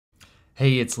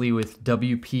Hey, it's Lee with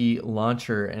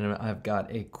wplauncher, and I've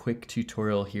got a quick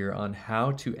tutorial here on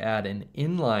how to add an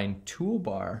inline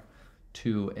toolbar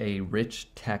to a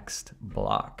rich text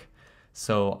block.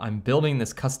 So I'm building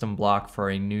this custom block for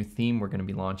a new theme we're going to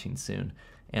be launching soon.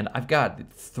 And I've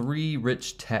got 3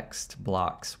 rich text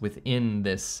blocks within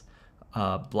this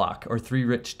block, or 3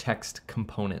 rich text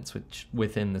components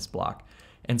within this block.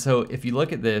 And so if you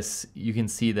look at this, you can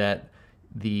see that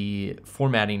the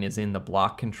formatting is in the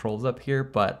block controls up here,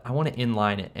 but I want to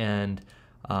inline it. And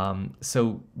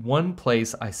so one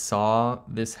place I saw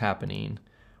this happening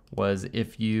was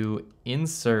if you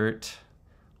insert,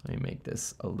 let me make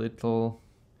this a little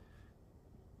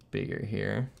bigger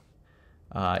here.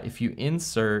 If you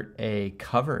insert a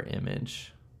cover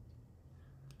image,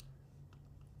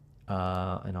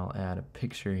 and I'll add a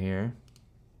picture here.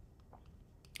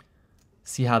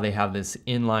 See how they have this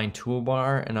inline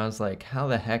toolbar, and I was like, how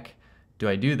the heck do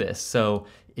I do this? So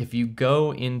if you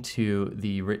go into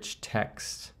the rich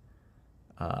text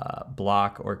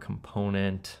block or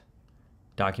component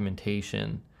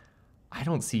documentation, I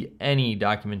don't see any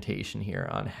documentation here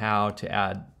on how to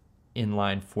add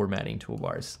inline formatting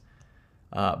toolbars.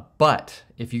 But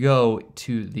if you go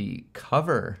to the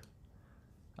cover,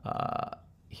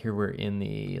 here we're in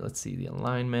the, let's see, the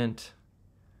alignment.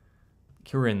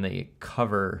 Here we're in the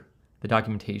cover, the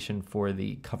documentation for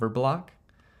the cover block,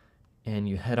 and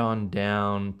you head on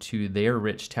down to their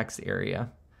rich text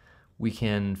area. We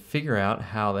can figure out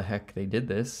how the heck they did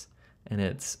this, and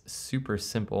it's super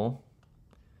simple.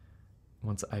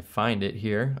 Once I find it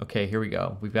here, okay, here we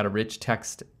go. We've got a rich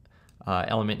text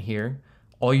element here.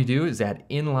 All you do is add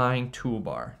inline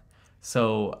toolbar.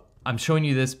 So I'm showing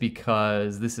you this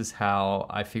because this is how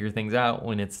I figure things out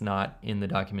when it's not in the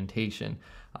documentation.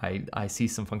 I see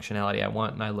some functionality I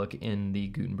want, and I look in the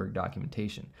Gutenberg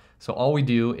documentation. So all we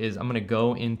do is I'm going to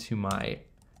go into my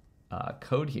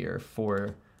code here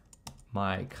for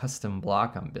my custom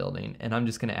block I'm building, and I'm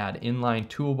just going to add inline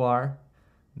toolbar.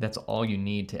 That's all you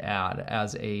need to add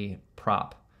as a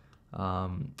prop.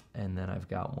 And then I've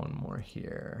got one more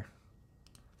here,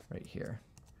 right here.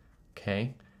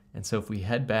 Okay, and so if we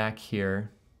head back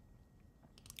here,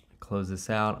 close this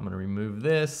out, I'm going to remove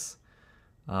this.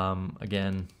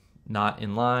 Again, not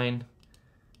in line.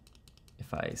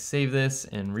 If I save this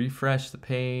and refresh the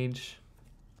page,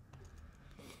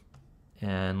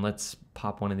 and let's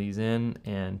pop one of these in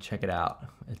and check it out.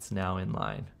 It's now in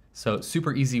line. So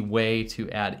super easy way to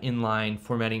add inline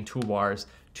formatting toolbars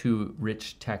to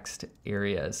rich text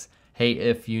areas. Hey,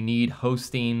 if you need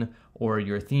hosting or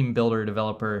you're a theme builder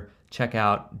developer, check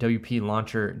out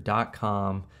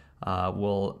wplauncher.com.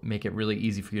 Will make it really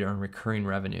easy for you to earn recurring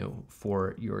revenue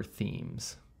for your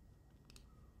themes.